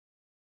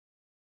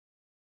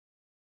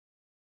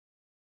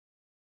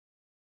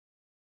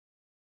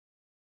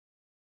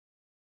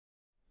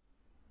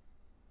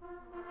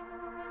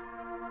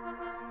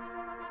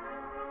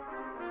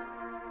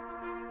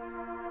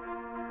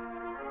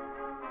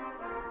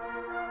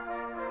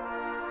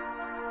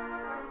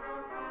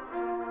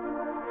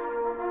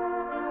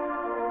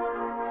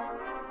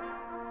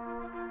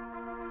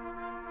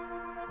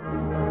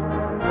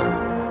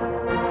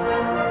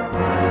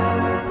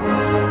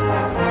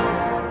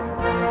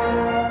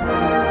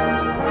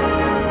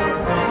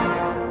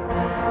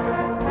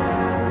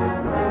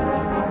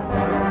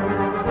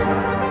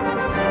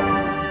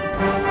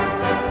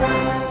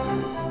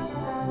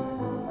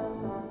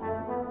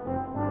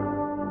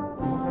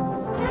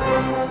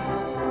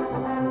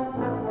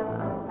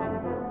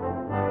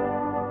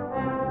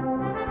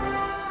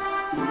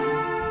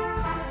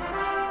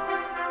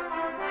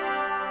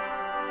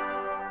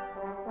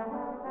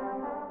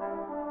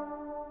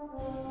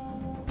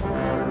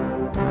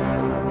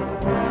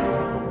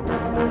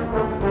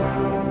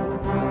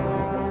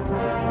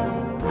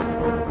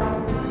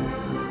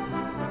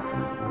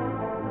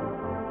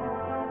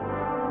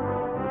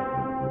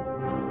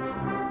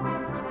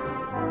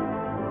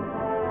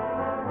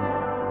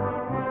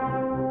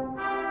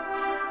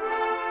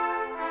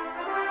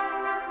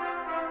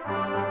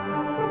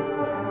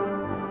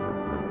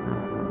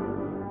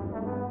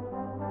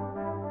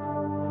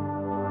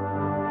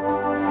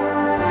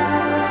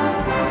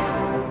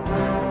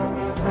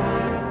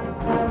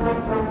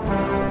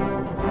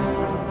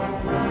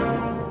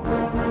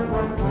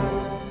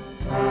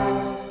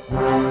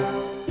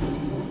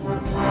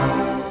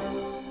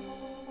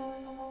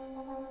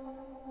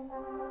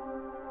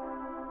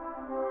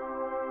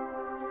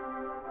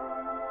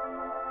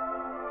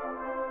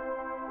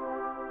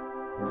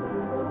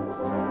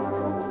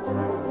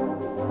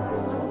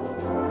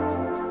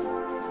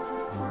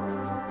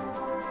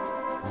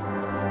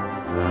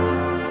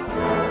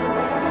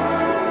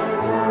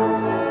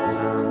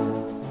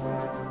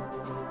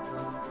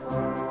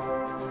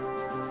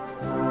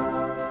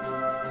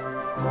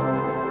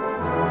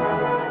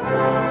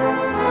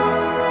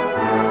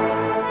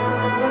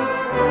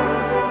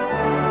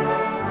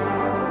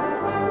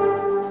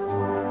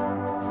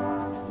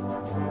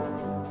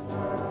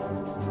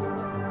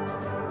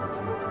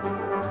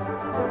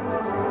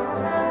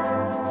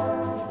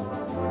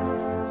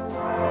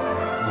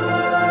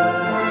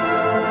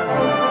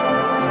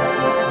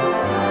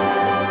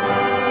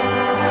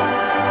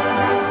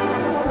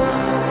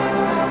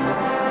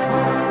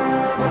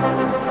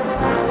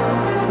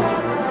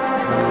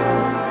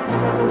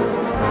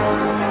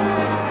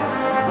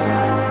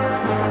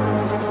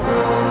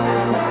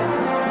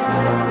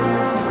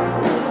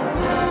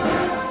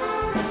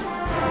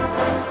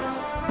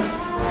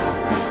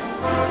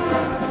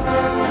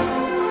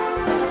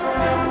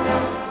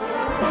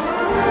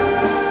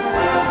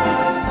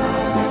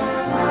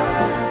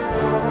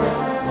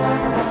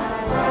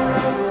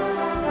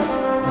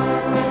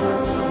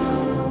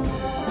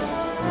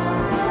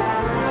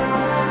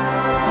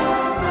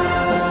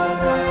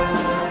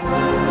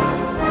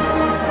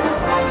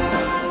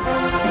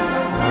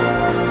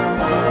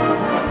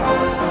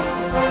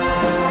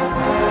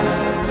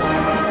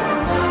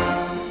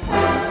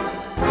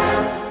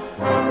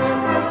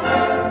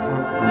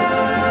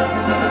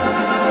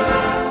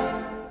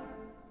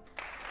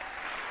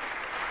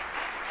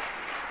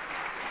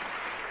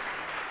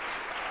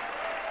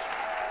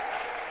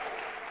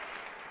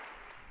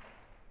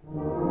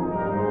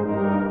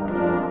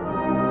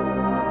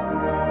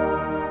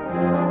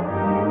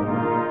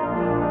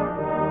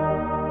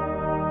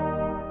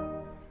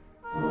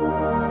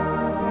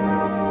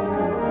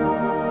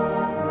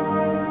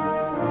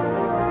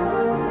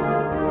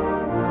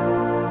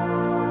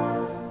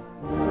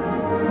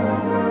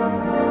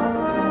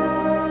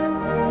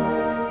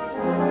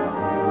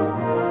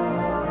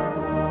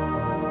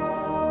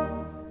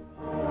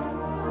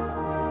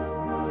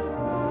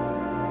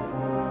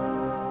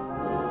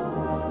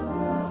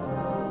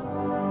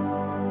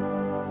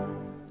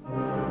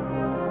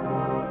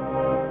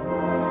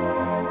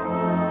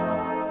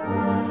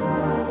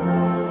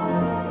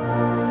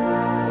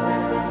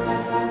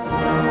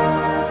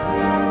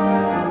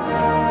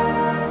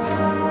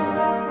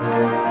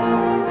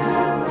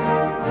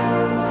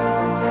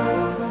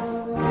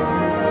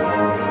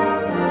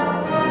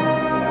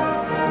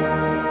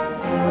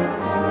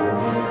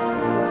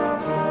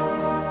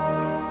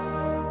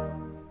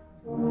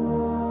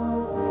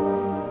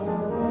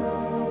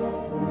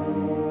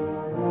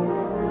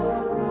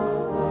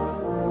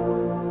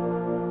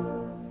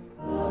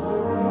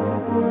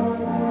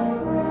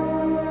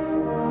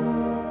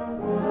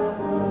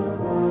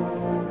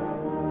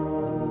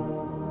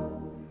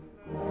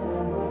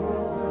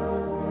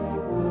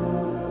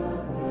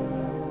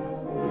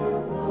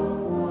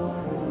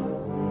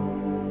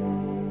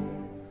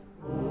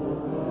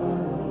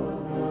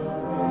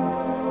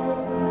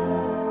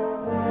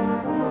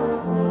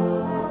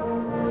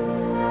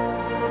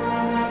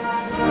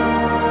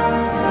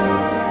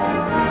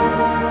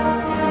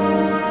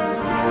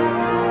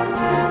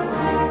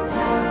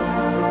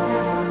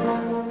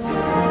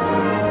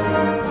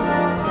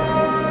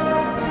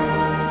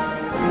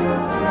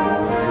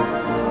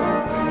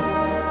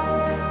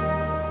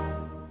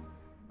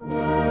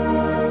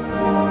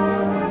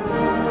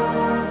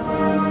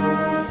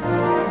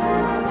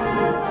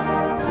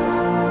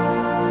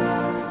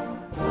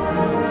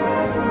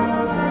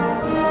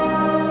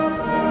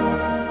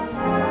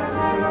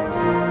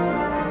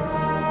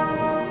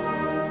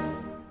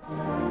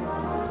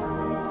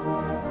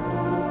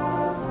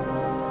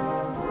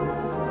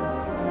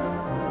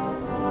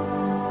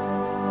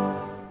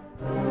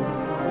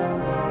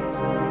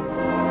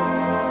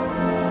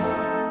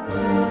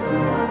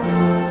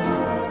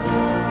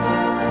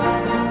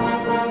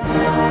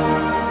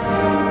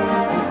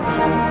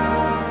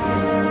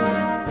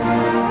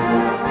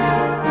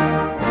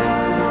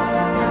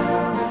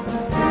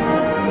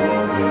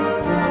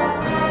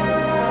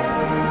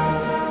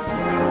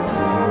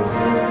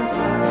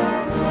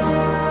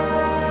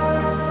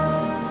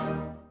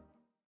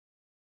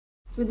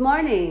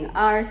morning.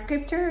 Our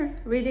scripture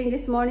reading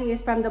this morning is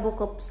from the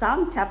book of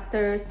Psalm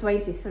chapter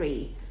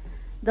 23.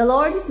 The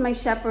Lord is my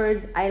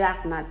shepherd, I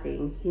lack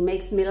nothing. He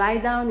makes me lie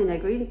down in the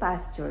green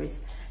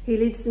pastures. He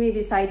leads me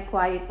beside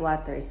quiet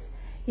waters.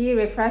 He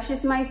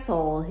refreshes my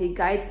soul. He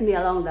guides me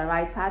along the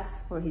right paths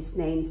for his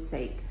name's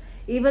sake.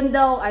 Even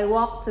though I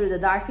walk through the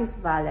darkest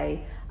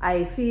valley,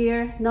 I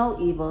fear no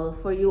evil,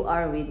 for you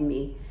are with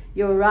me.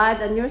 Your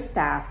rod and your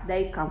staff,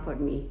 they comfort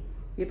me.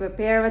 You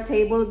prepare a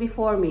table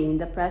before me in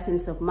the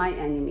presence of my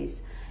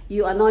enemies.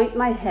 You anoint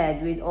my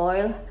head with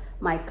oil,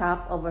 my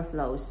cup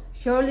overflows.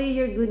 Surely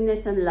your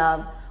goodness and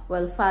love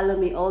will follow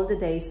me all the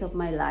days of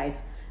my life,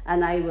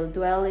 and I will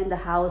dwell in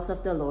the house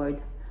of the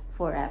Lord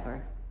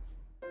forever.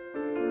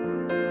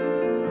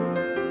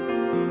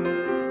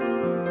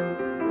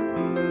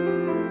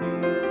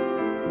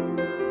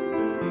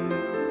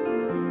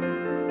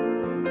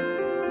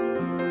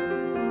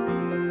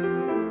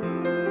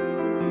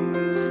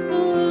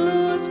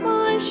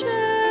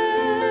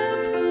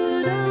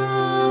 Shepherd,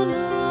 I'll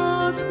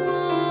not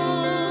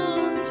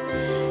want.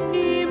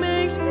 He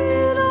makes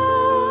me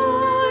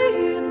lie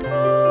in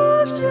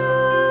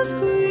pastures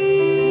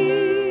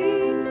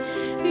green.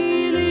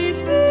 He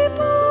leads me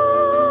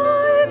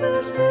by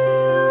the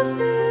still,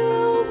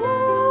 still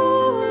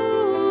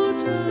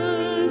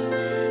waters.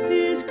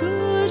 His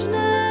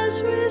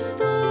goodness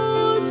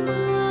restores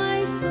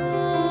my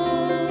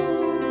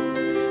soul,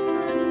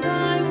 and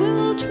I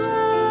will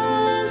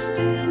trust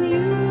in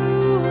you.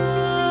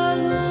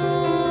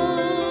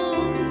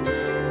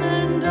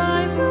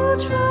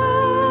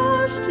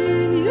 Trust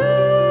in you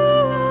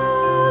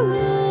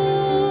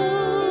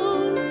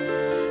alone,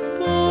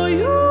 for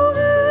your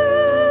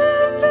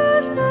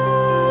endless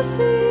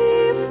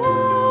mercy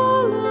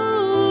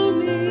follow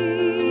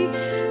me.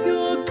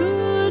 Your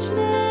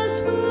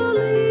goodness will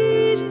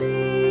lead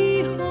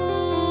me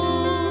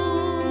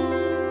home.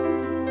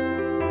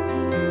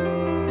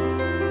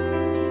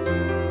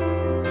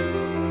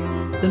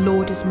 The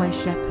Lord is my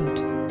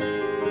shepherd.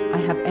 I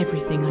have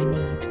everything I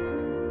need.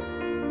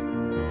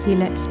 He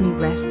lets me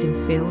rest in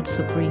fields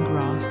of green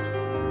grass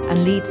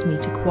and leads me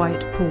to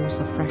quiet pools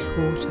of fresh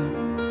water.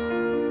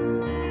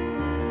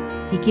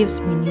 He gives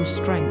me new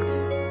strength.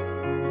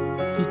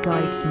 He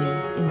guides me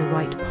in the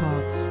right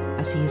paths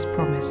as he has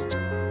promised.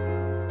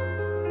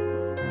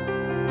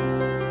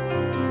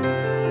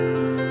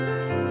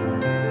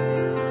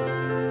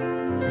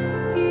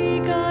 He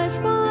guides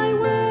my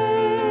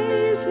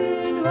ways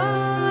in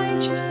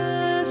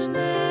righteousness,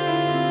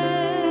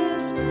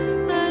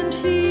 and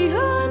he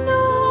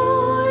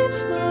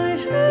anoints my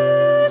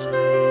head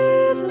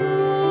with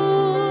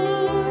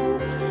oil,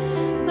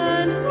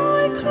 and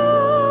my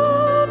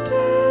cup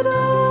it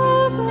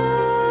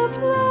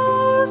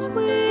overflows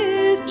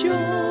with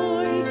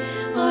joy.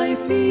 I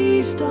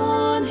feast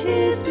on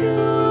his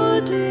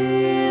pure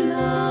delight,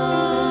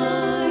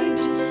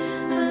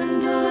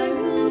 and I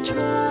will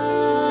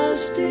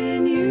trust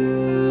in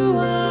you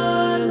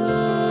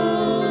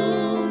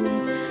alone,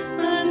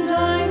 and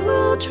I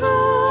will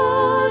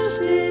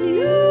trust in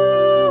you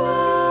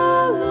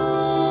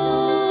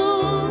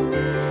alone,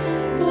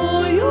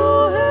 for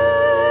your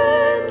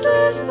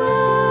endless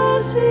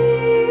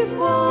mercy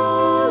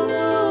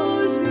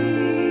follows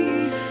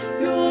me.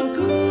 Your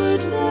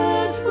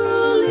goodness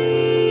will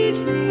lead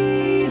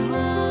me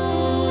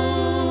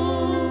home.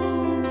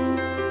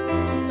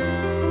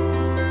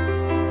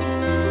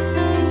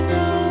 And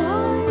though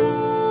I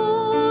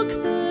walk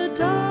the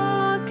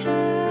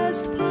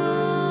darkest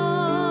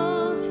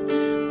path,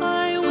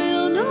 I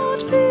will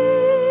not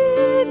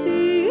fear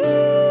the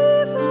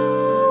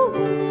evil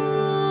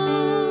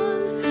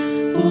one,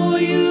 for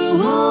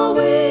you are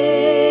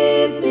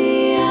with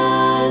me,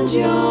 and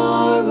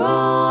your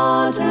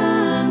rod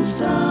and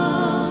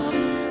staff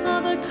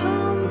are the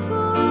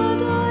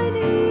comfort I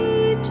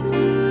need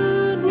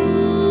to know.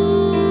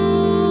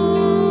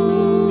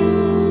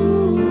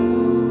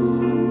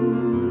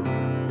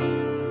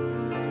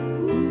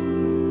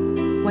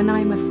 When I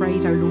am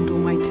afraid, O Lord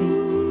Almighty,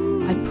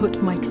 I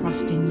put my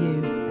trust in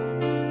you.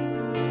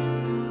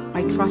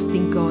 I trust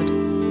in God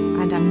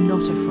and am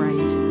not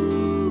afraid.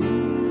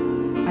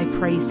 I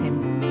praise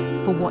him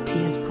for what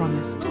he has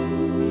promised.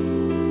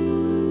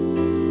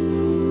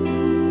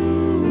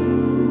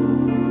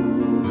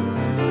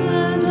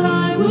 And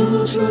I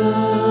will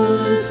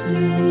trust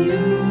in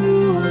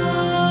you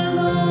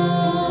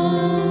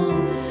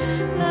alone,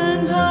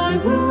 and I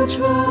will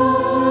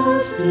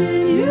trust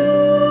in you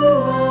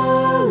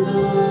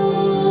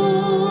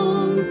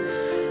alone,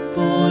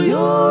 for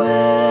your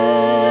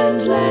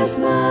endless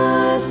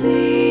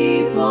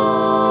mercy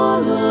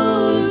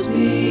follows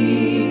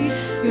me.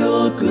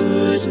 Your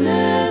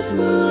goodness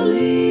will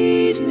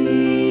lead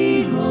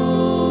me home.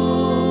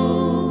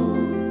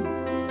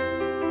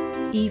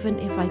 Even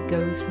if I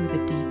go through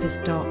the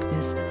deepest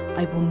darkness,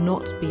 I will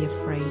not be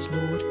afraid,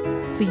 Lord,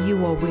 for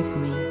you are with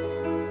me.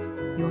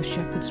 Your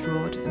shepherd's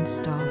rod and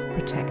staff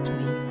protect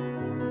me.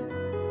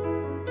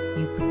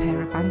 You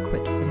prepare a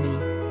banquet for me,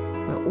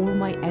 where all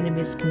my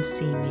enemies can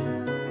see me.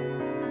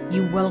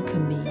 You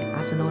welcome me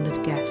as an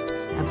honoured guest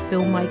and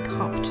fill my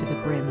cup to the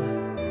brim.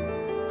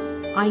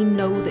 I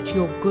know that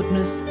your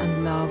goodness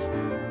and love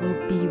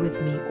will be with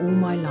me all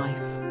my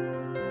life,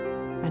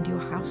 and your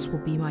house will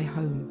be my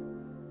home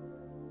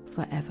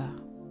forever.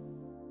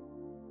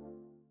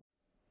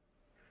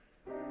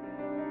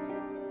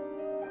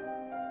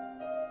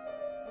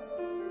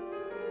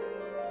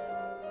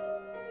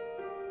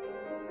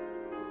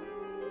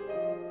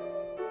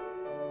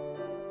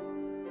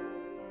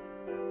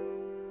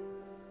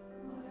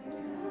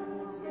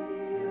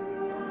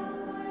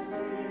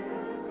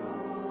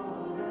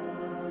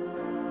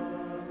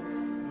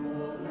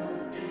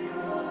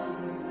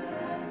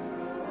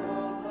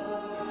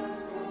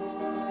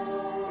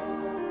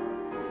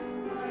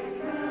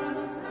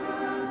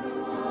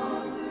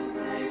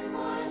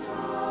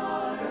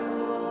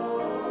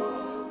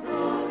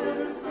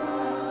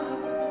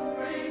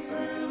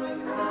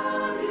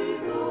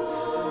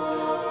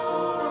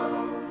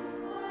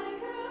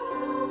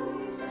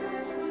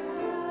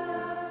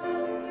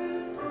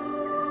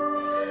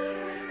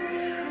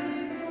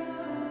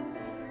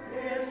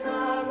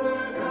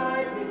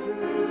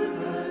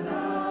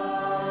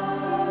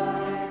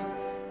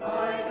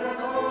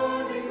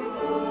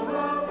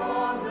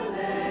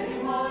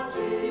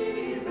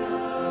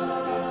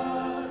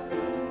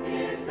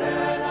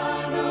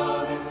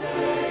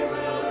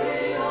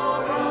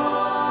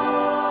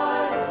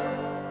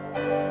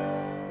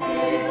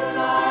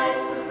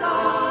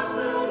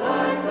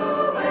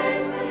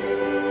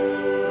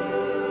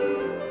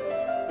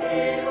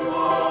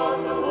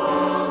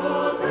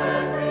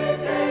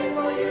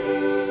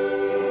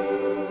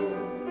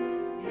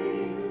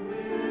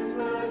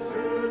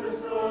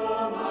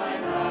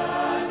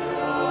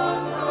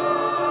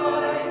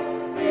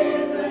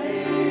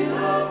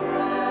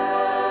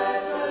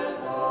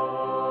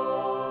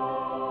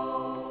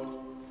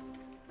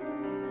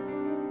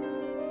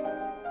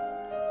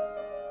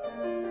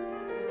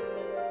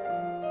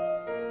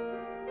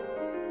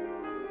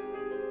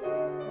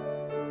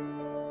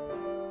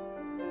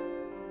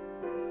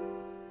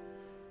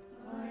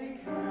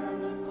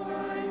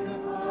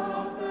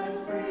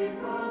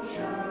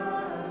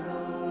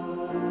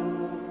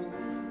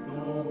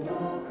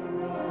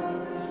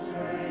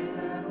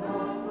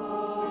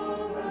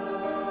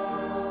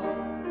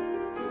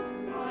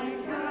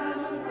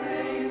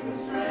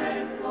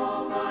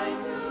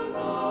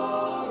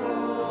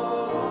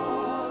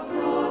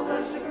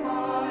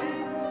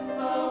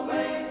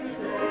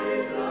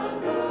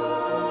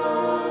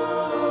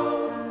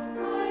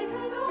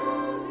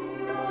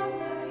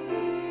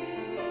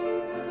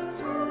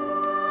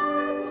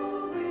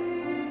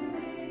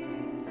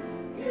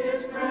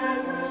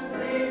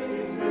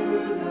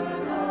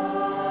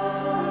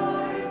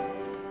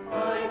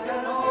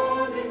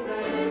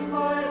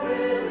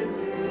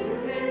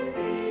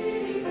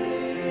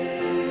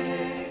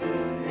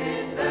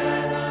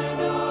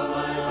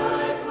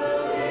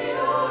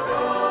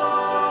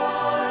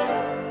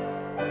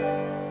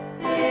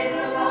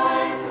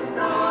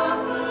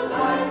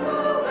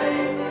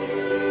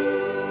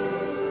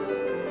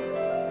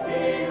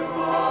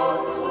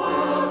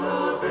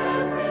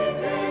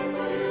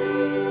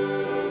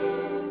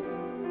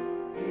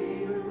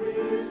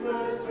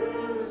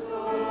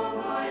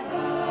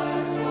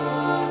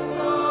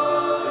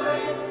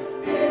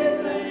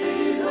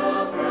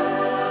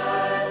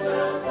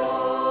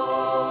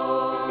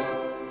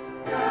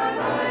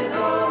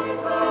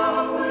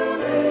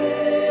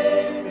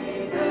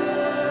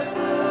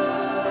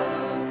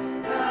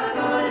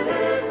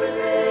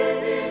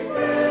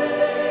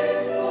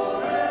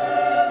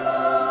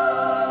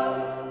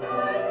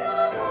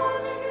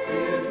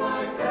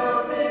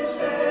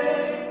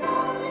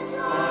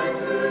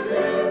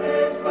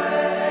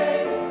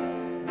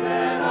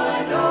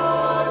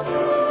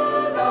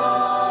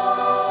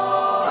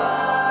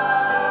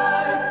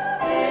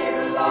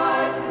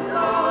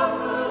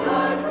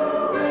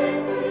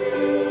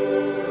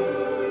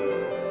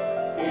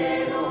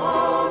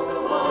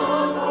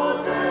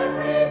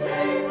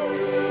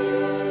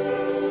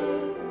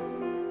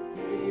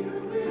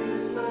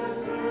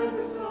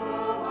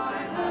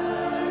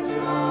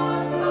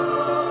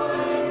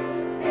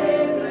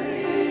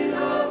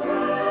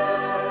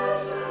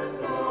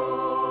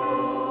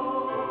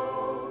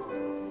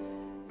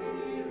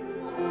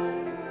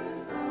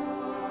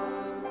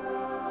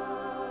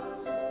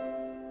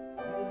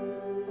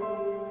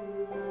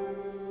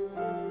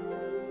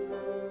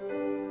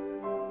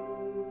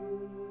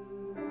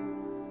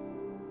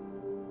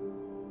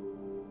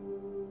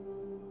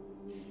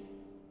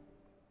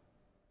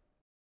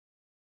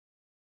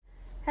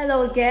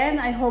 Hello again.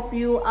 I hope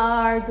you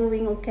are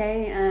doing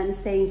okay and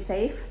staying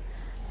safe.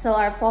 So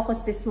our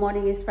focus this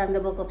morning is from the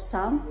book of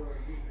Psalm,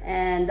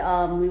 and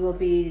we will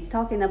be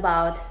talking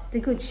about the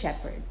Good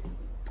Shepherd.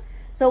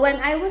 So when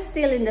I was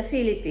still in the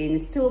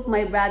Philippines, two of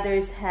my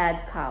brothers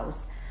had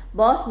cows.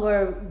 Both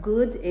were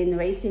good in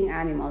raising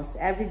animals.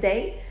 Every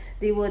day,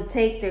 they would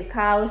take their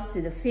cows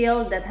to the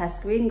field that has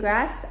green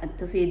grass and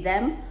to feed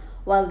them.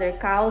 While their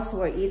cows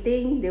were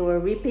eating, they were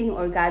reaping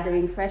or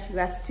gathering fresh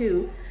grass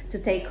too, to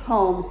take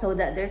home so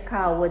that their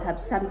cow would have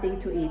something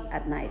to eat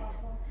at night.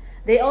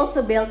 They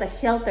also built a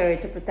shelter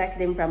to protect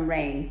them from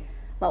rain.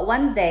 But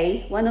one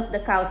day, one of the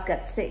cows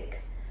got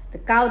sick. The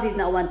cow did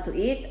not want to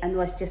eat and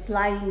was just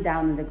lying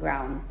down on the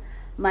ground.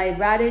 My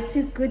brother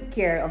took good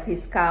care of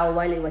his cow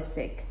while it was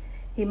sick.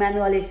 He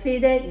manually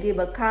fed it, gave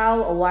a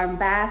cow a warm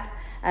bath,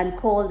 and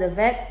called the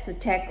vet to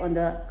check on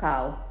the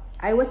cow.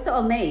 I was so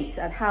amazed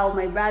at how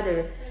my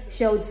brother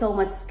showed so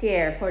much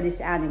care for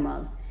this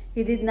animal.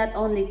 He did not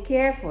only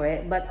care for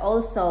it, but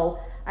also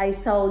I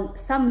saw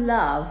some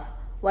love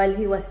while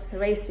he was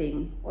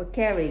raising or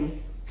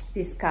caring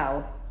this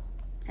cow.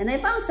 And I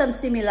found some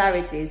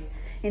similarities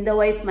in the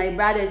ways my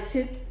brother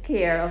took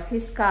care of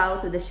his cow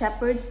to the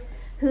shepherds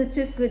who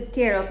took good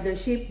care of their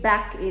sheep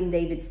back in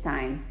David's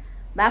time.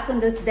 Back in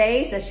those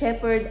days, a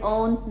shepherd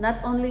owned not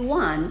only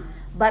one,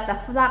 but a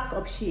flock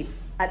of sheep,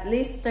 at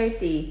least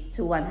 30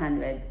 to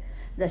 100.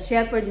 The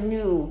shepherd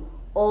knew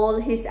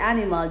all his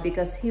animals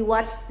because he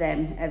watched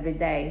them every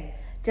day.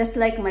 Just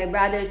like my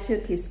brother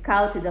took his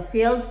cow to the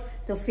field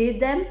to feed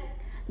them,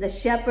 the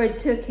shepherd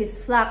took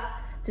his flock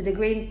to the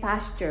green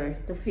pasture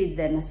to feed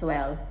them as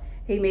well.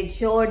 He made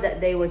sure that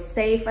they were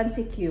safe and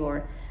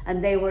secure,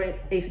 and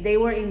if they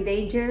were in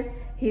danger,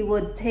 he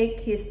would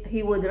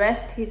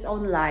risk his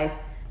own life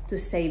to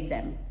save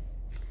them.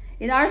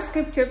 In our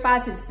scripture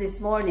passage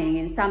this morning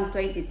in Psalm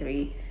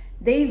 23,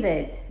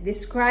 David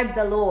described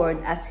the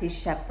Lord as his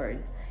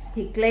shepherd.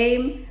 He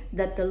claimed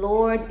that the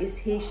Lord is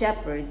his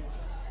shepherd.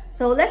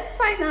 So let's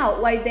find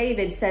out why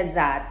David said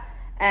that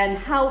and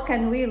how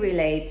can we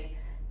relate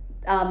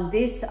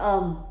this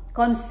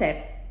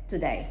concept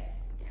today.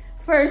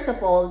 First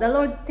of all, the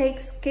Lord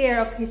takes care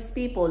of his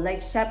people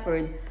like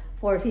shepherd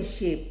for his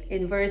sheep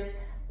in verse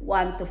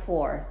 1 to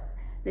 4.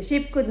 The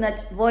sheep could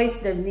not voice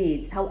their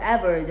needs.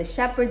 However, the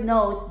shepherd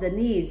knows the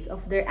needs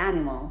of their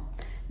animal.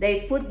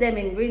 They put them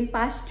in green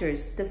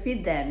pastures to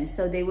feed them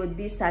so they would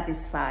be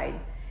satisfied.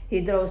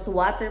 He draws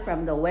water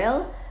from the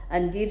well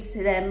and gives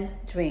them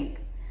drink.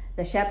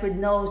 The shepherd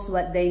knows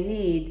what they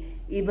need,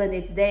 even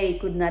if they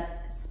could not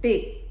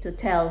speak to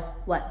tell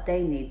what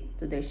they need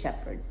to their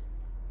shepherd.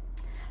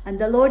 And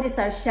the Lord is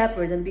our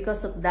shepherd, and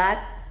because of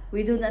that,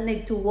 we do not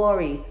need to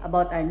worry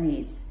about our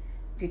needs.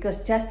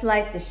 Because just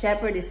like the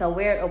shepherd is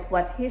aware of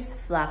what his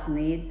flock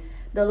need,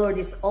 the Lord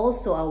is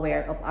also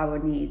aware of our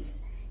needs.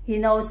 He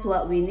knows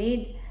what we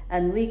need,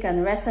 and we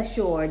can rest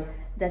assured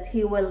that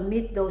he will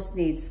meet those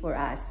needs for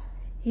us.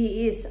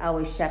 He is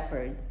our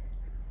shepherd,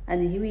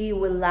 and we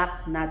will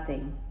lack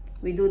nothing.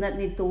 We do not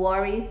need to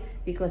worry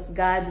because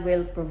God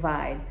will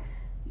provide.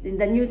 In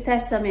the New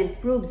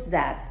Testament proves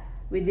that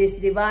with this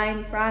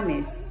divine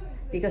promise,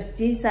 because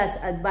Jesus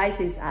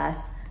advises us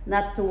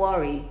not to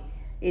worry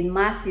in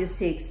Matthew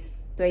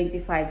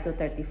 6:25 to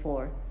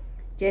 34.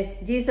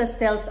 Jesus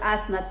tells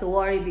us not to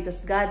worry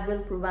because God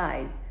will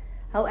provide.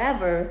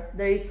 However,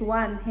 there is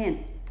one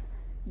hint.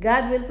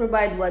 God will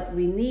provide what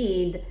we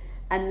need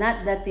and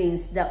not the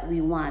things that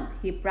we want.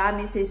 He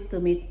promises to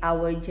meet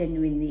our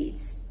genuine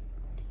needs.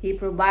 He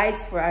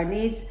provides for our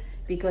needs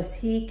because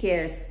he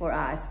cares for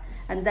us.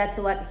 And that's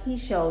what he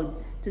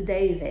showed to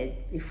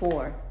David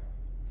before.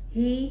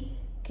 He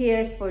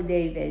cares for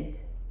David.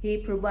 He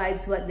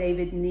provides what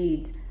David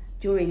needs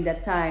during the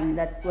time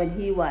that when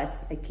he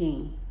was a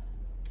king.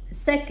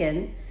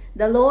 Second,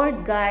 the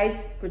Lord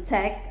guides,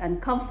 protect,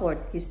 and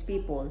comfort his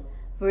people.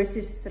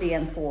 Verses 3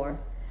 and 4.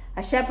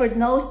 A shepherd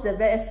knows the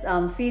best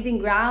feeding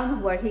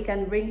ground where he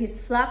can bring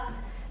his flock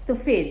to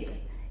feed.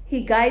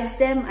 He guides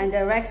them and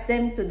directs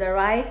them to the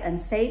right and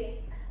safe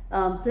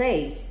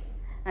place.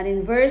 And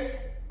in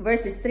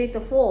verses 3 to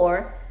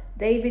 4,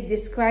 David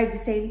described the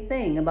same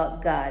thing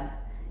about God.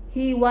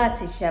 He was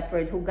his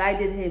shepherd who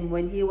guided him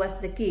when he was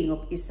the king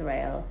of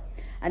Israel.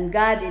 And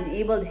God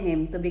enabled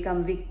him to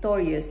become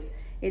victorious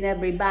in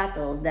every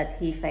battle that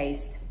he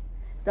faced.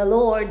 The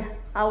Lord,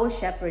 our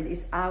shepherd,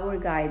 is our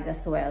guide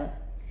as well.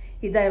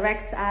 He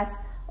directs us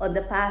on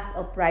the path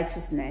of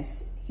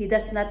righteousness. He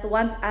does not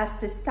want us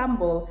to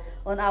stumble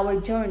on our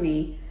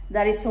journey.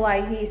 That is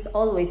why he is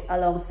always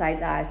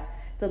alongside us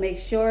to make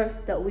sure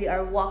that we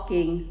are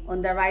walking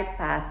on the right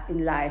path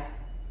in life.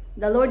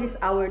 The Lord is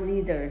our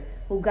leader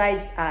who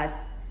guides us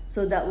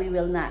so that we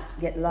will not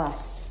get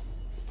lost.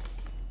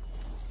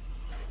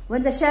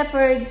 When the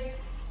shepherd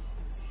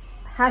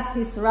has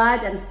his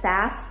rod and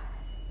staff,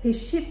 his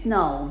sheep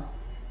know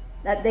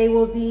that they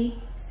will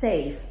be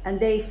safe and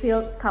they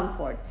feel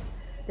comfort.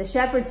 The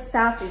shepherd's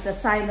staff is a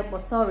sign of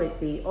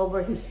authority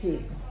over his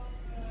sheep.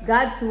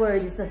 God's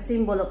word is a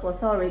symbol of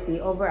authority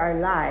over our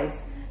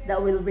lives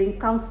that will bring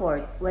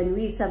comfort when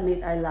we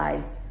submit our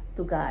lives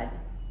to God.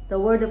 The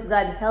word of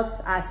God helps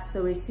us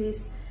to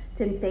resist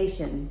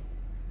temptation.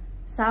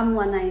 Psalm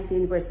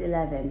 119 verse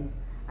 11.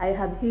 I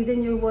have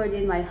hidden your word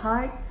in my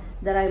heart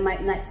that I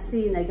might not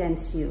sin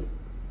against you.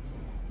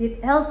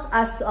 It helps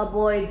us to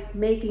avoid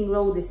making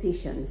wrong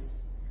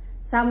decisions.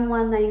 Psalm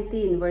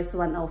 119 verse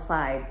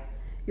 105.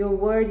 Your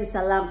word is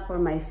a lamp for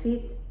my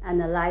feet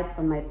and a light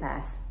on my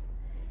path.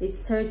 It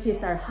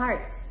searches our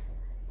hearts.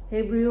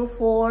 Hebrews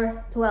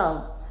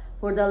 4:12.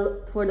 For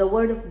the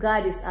word of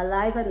God is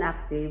alive and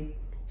active,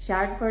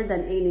 sharper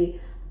than any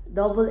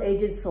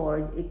double-edged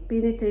sword. It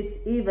penetrates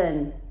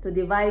even to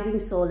dividing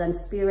soul and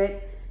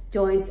spirit,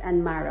 joints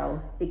and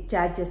marrow. It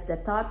judges the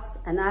thoughts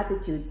and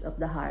attitudes of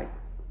the heart.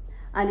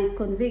 And it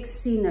convicts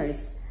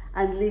sinners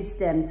and leads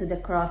them to the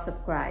cross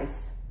of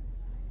Christ.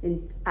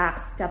 In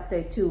Acts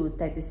chapter 2,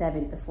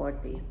 37 to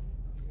 40.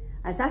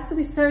 As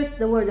we search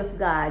the word of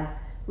God,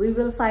 we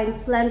will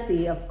find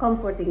plenty of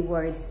comforting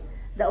words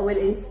that will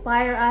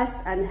inspire us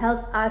and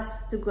help us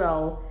to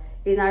grow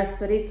in our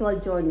spiritual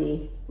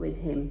journey with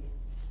Him.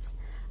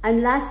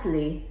 And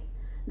lastly,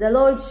 the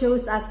Lord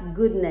shows us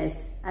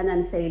goodness and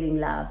unfailing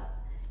love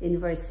in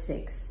verse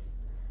 6.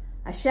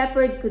 A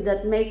shepherd could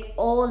not make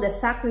all the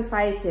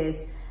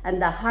sacrifices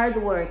and the hard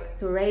work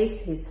to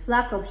raise his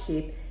flock of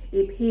sheep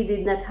if he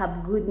did not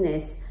have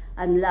goodness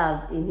and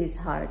love in his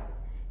heart.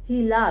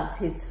 He loves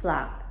his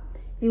flock.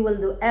 He will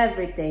do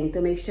everything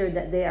to make sure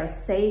that they are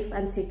safe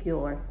and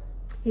secure.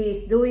 He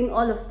is doing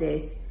all of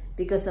this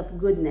because of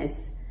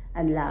goodness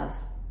and love.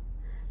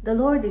 The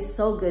Lord is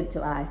so good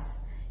to us.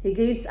 He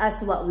gives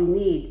us what we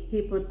need.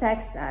 He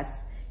protects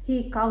us.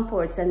 He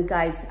comforts and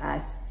guides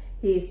us.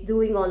 He is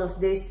doing all of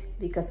this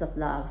because of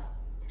love.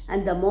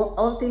 And the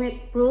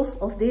ultimate proof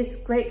of this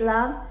great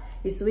love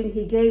is when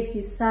He gave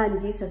His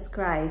Son, Jesus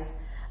Christ,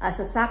 as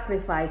a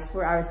sacrifice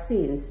for our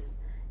sins.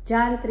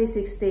 John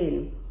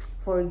 3:16,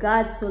 for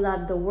God so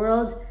loved the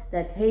world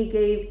that He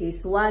gave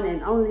His one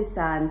and only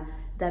Son,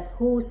 that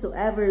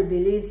whosoever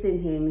believes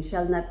in Him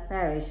shall not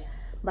perish,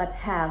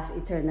 but have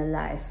eternal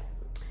life.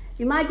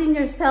 Imagine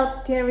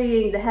yourself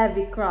carrying the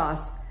heavy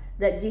cross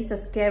that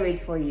Jesus carried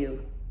for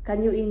you.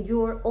 Can you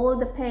endure all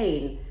the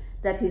pain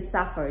that He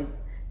suffered?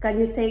 Can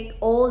you take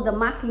all the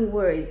mocking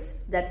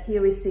words that He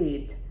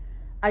received?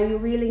 Are you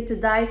willing to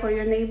die for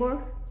your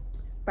neighbor?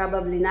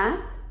 Probably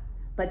not,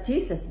 but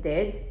Jesus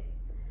did.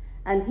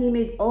 And He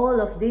made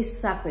all of these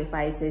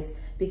sacrifices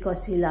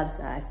because He loves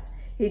us.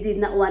 He did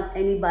not want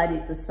anybody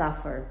to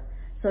suffer.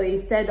 So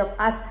instead of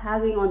us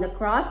hanging on the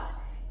cross,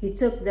 He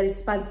took the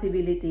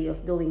responsibility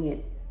of doing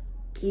it,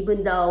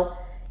 even though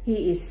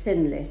He is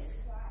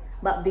sinless.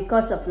 But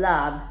because of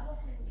love,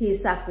 He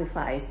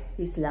sacrificed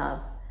His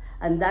love.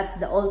 And that's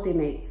the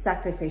ultimate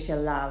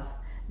sacrificial love.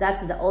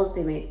 That's the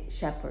ultimate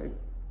shepherd.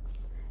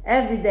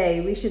 Every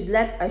day, we should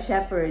let our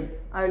shepherd,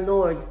 our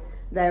Lord,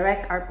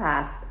 direct our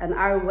path and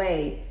our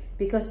way,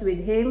 because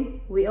with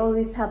Him, we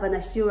always have an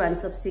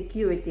assurance of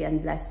security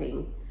and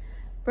blessing.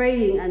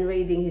 Praying and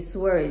reading His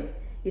word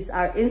is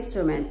our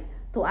instrument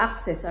to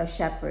access our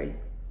shepherd.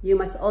 You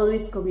must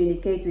always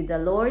communicate with the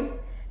Lord,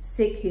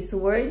 seek His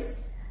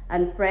words,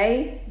 and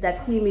pray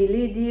that He may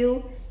lead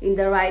you in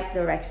the right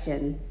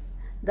direction.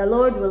 The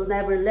Lord will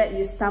never let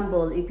you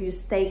stumble if you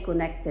stay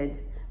connected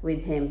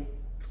with Him.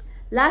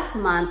 Last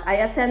month, I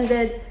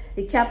attended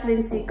a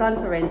chaplaincy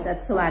conference at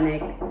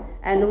Suwanek,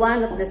 and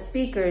one of the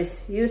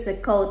speakers used a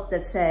quote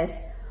that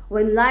says,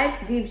 "When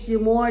life gives you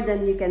more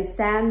than you can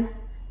stand,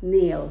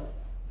 kneel."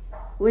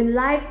 When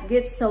life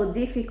gets so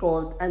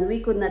difficult and we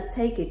could not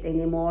take it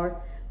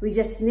anymore, we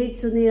just need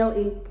to kneel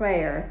in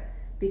prayer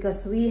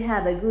because we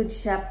have a good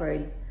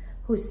shepherd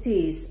who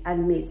sees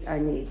and meets our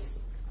needs.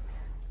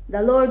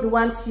 The Lord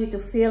wants you to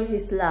feel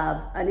His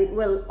love, and it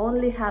will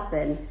only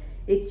happen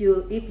if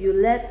you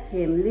let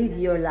Him lead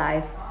your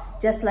life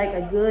just like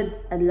a good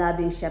and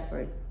loving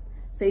shepherd.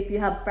 So if you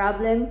have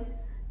problem,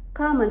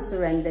 come and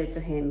surrender to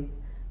Him.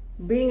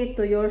 Bring it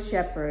to your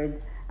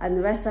shepherd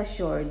and rest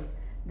assured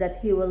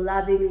that He will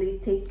lovingly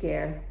take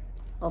care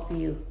of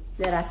you.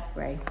 Let us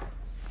pray.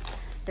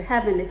 Dear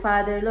Heavenly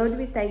Father, Lord,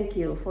 we thank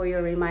You for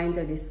your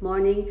reminder this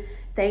morning.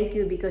 Thank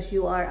You because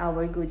You are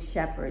our good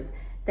shepherd.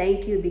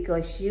 Thank You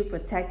because You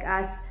protect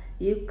us,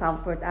 You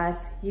comfort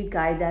us, You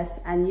guide us,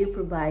 and You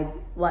provide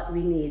what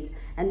we need.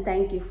 And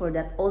thank You for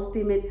that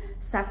ultimate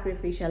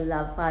sacrificial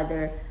love,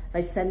 Father,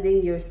 by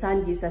sending Your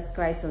Son, Jesus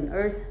Christ, on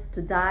earth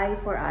to die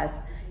for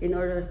us in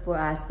order for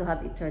us to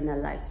have eternal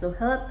life. So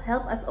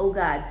help us, oh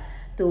God,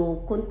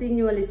 to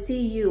continually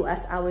see You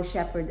as our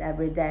shepherd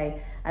every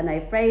day. And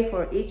I pray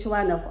for each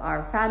one of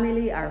our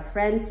family, our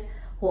friends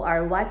who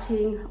are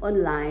watching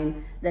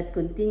online, that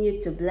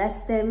continue to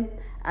bless them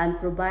and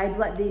provide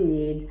what they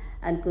need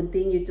and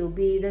continue to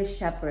be their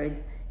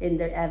shepherd in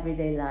their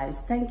everyday lives.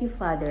 Thank You,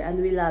 Father,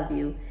 and we love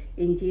You.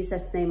 In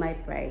Jesus' name I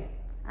pray.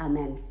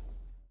 Amen.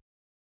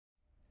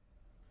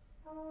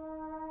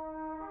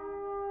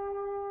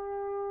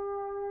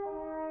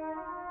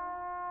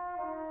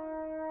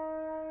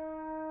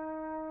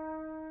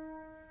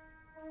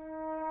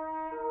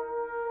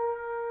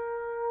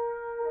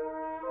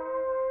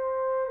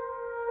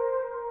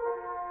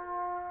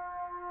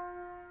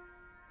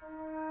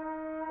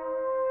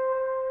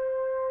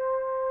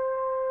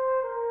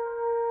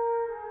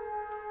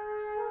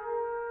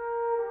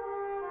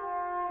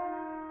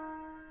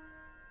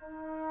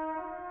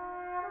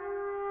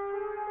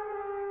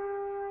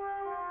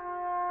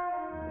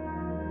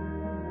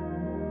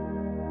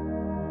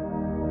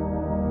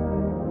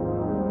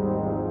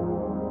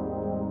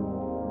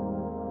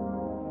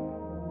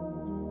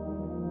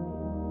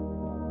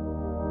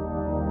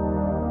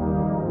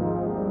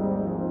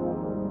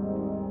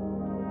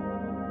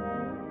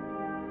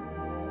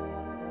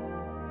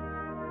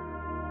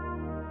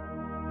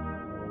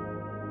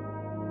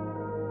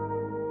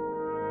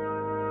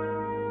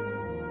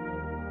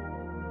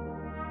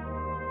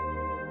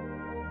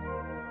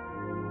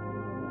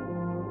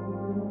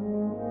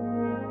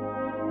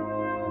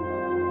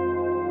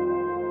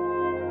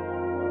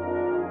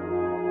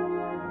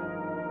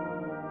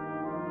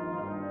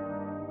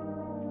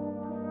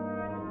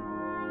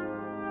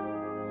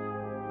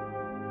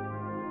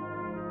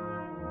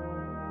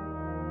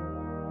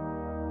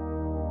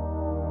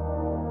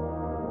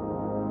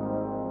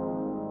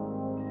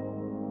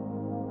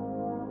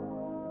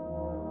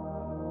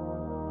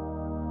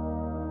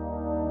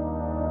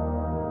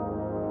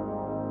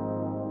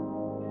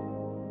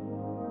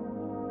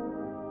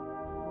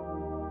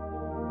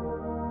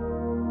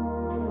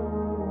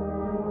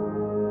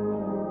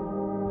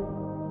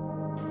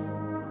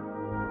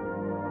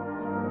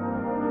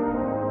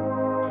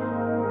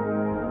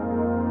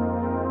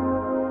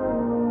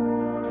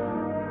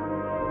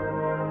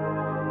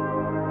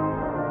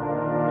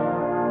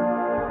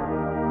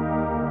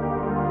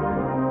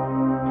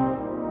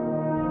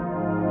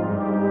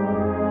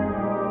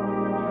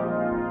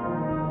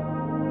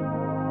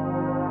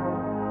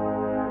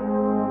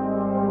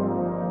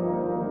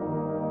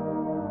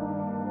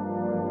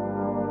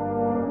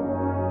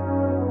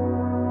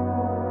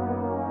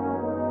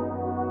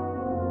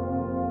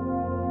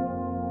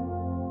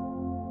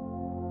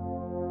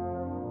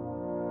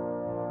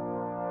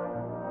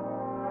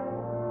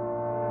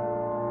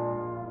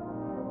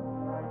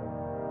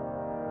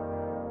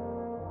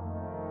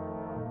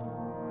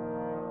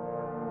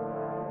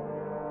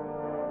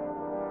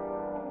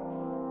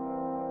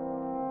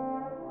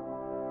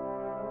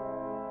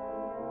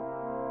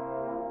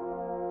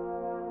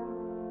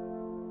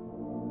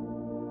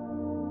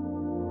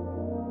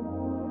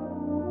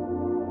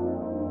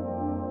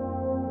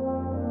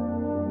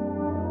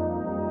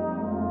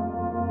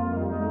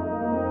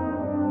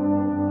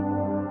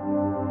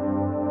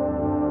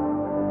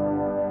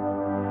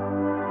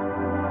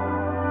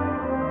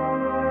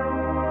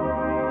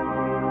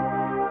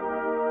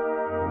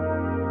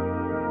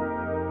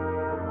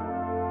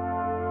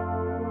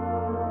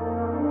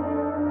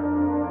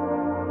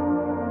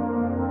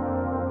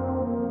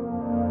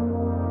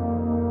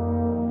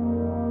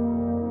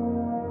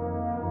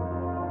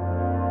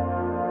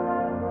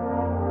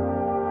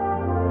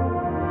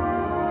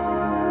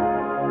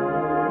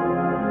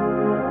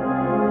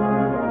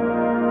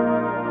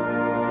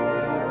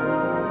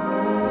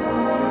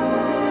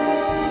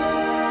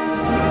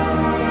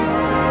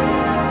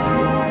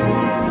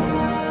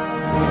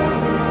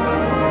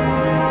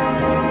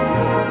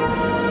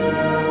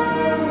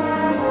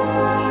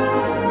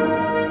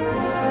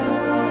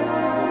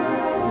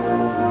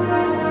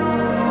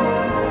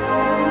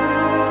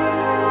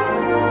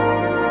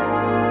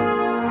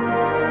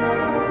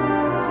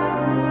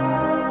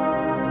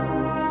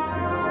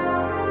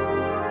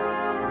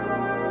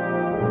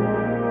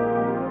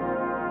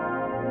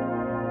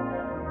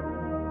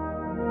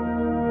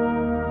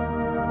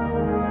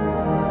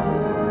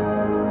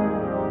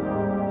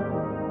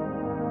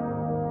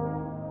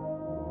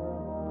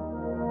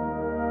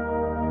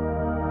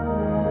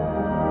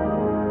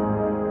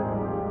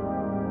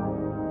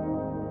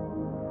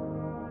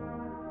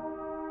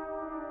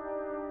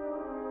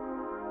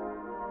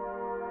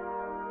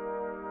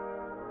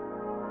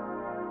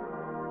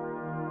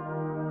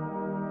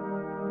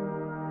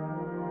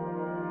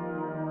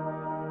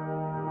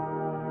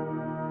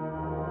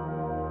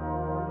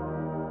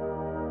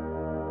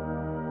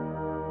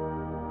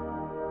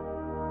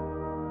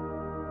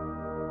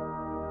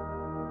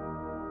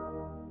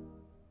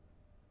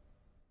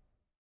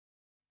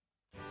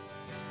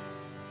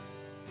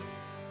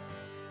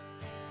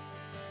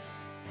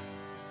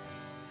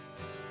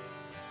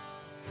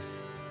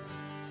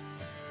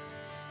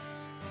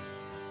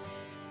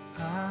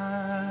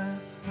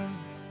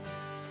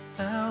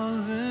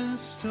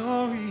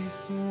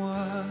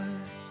 what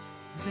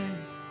they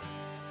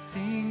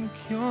think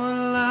you're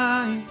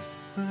like,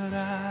 but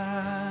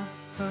I've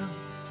heard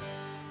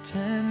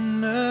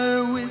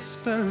tender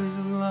whispers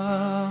of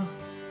love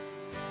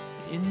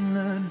in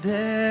the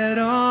dead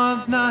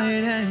of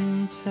night,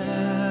 and you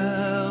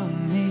tell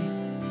me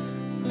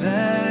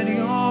that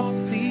you're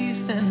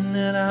pleased and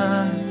that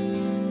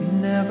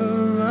I'm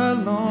never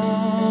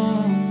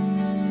alone.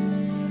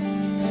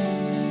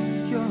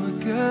 You're a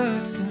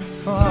good, good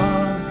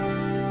father.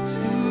 It's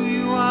who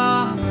you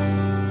are.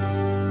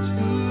 It's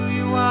who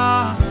you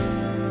are.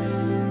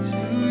 It's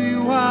who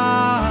you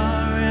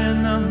are,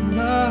 and I'm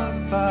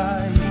loved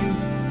by you.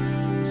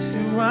 It's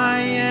who I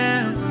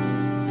am.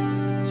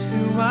 It's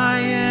who I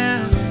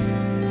am.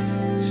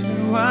 It's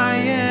who I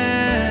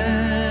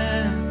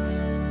am.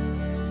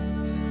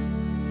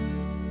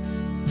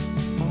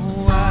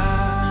 Oh,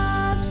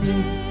 I've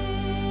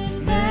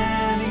seen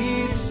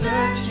many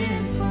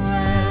searching for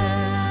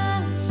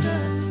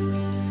answers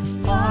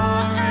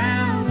far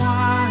and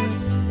wide,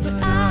 but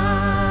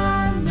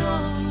I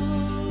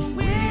know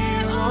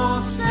we're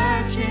all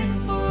searching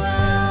for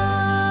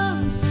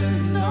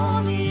answers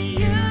only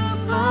you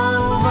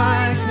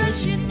provide,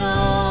 'cause you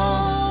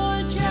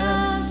know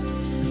just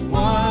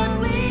what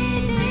we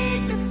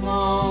need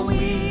before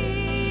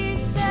we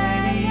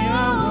say a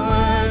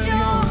word.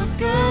 You're a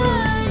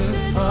good, good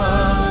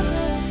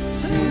father.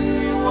 It's who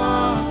you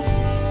are.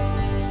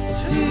 It's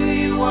who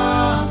you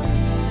are.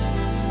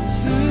 It's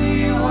who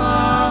you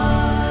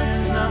are,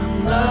 and I'm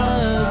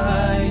loved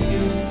by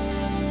you.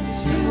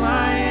 It's who I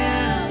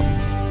am.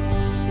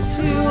 It's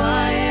who I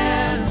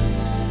am.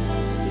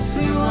 It's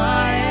who I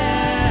am.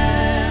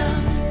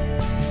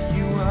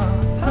 You are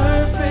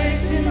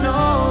perfect in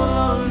all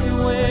of your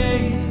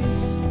ways.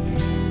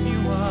 You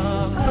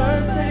are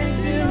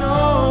perfect in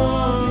all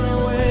of your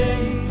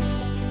ways.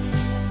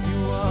 You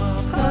are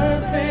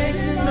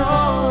perfect in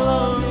all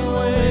of your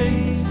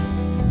ways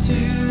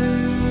to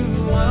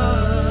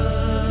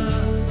us.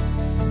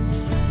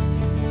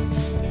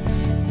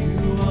 You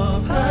are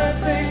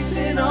perfect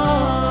in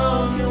all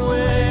of your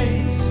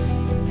ways.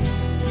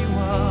 You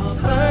are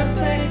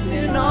perfect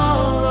in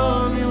all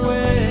of your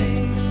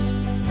ways.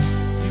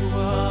 You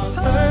are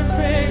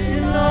perfect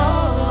in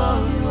all of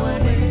your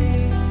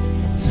ways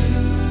to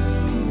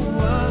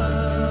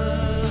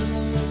us.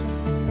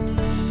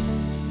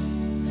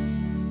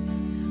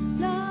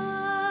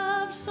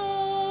 Love so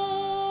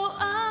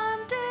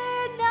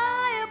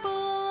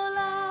undeniable,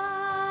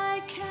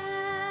 I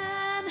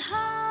can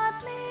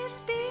hardly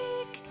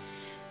speak.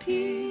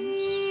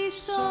 Peace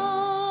so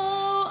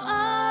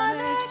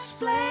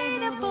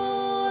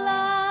unexplainable,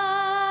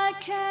 I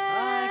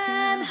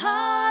can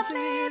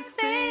hardly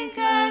think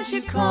as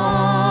you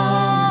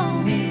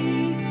call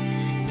me.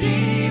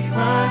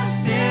 Deeper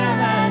still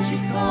as you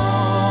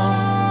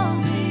call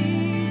me.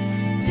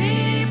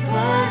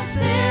 Deeper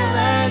still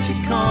as you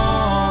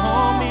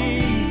call me.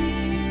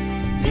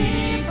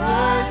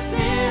 Deeper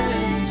still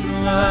into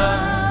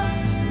love.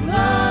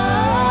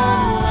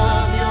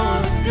 Love, you're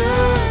a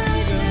good,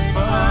 good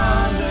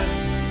father.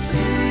 It's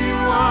who you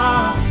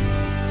are.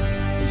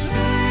 It's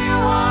who you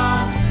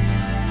are.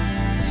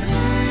 It's who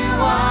you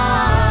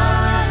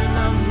are, and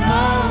I'm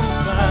loved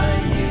by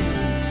you.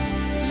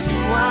 It's who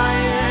I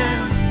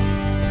am.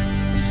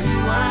 It's who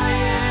I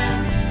am.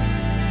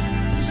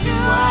 It's who I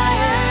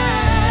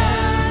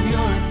am.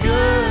 You're a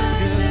good,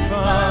 good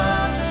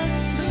father.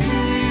 It's who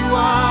you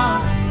are.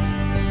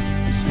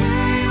 It's who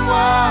you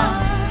are.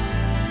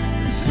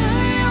 It's who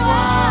you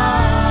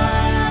are,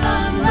 and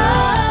I'm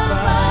loved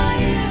by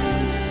you.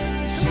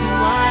 It's who I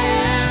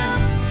am.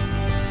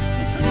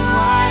 It's who I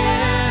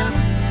am.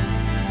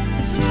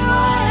 It's who I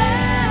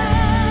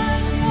am.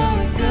 You're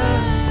a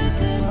good,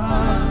 good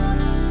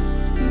father.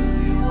 It's who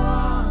you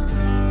are.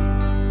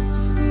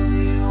 It's who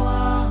you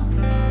are.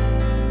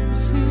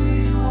 It's who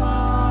you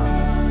are,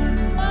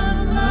 and I'm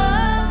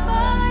loved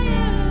by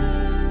you.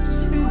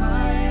 It's who I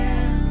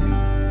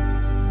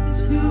am.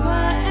 It's who I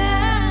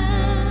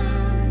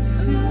am.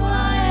 It's who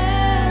I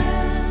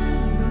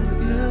am. You're a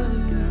good,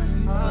 good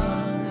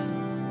father.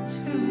 It's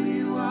who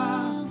you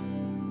are.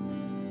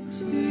 It's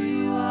who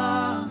you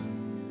are.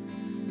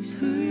 It's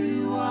who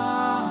you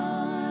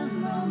are,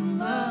 and I'm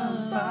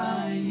loved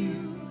by you.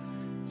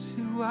 It's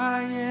who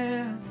I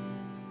am.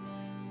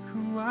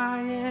 Who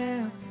I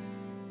am.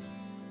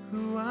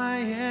 Who I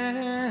am.